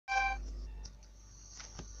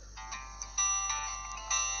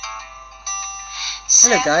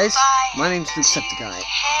Hello guys, my name's Lukecepticeye,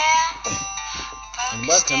 and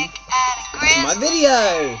welcome to my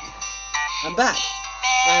video! I'm back,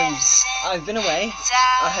 and I've been away.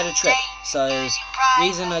 I had a trip, so the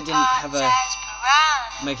reason I didn't have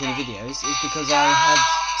make any videos is because I had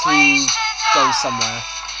to go somewhere.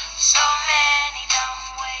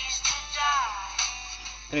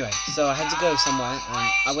 Anyway, so I had to go somewhere, and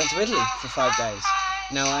I went to Italy for 5 days.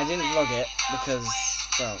 Now, I didn't vlog it because,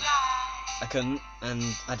 well, I couldn't, and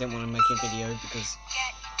I didn't want to make a video because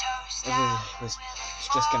it was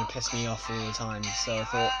just going to piss me off all the time, so I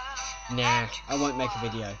thought, nah, I won't make a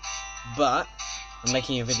video. But I'm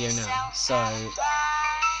making a video now, so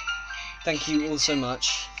thank you all so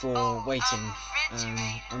much for waiting.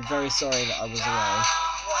 I'm very sorry that I was away.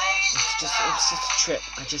 It was just a trip.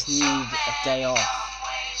 I just need a day off.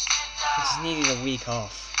 I just needed a week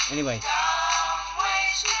off. Anyway,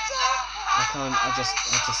 I can't. I just.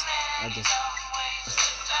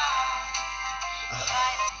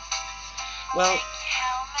 Well,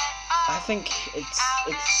 I think it's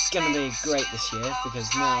gonna be great this year because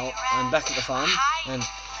now I'm back at the farm and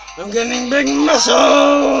I'm getting big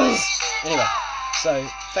muscles. Anyway, so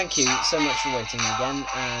thank you so much for waiting again,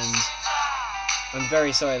 and I'm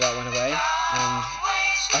very sorry that I went away, and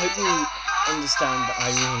I hope you understand that I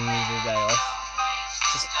really needed a day off.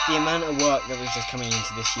 Just the amount of work that was just coming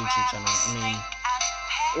into this YouTube channel. I mean,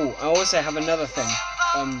 oh, I also have another thing.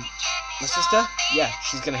 My sister, yeah,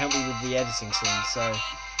 she's gonna help me with the editing soon, so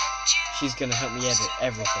she's gonna help me edit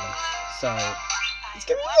everything. So it's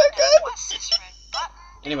gonna be so good.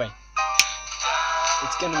 Anyway,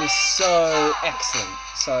 it's gonna be so excellent.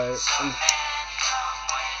 So it's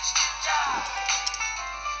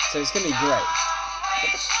gonna be great.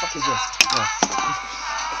 What the fuck is this?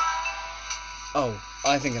 Oh,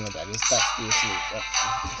 I think I know what that is. That's the Italy.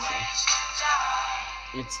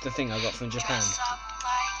 It's the thing I got from Japan.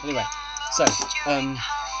 Anyway, so,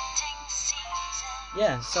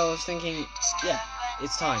 yeah, so I was thinking, yeah,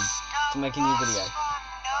 it's time to make a new video.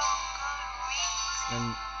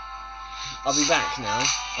 And I'll be back now.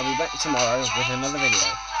 I'll be back tomorrow with another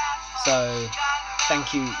video. So,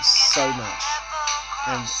 thank you so much.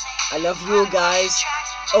 And I love you all, guys.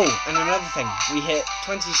 Oh, and another thing, we hit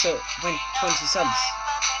 20 subs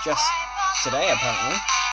just today, apparently.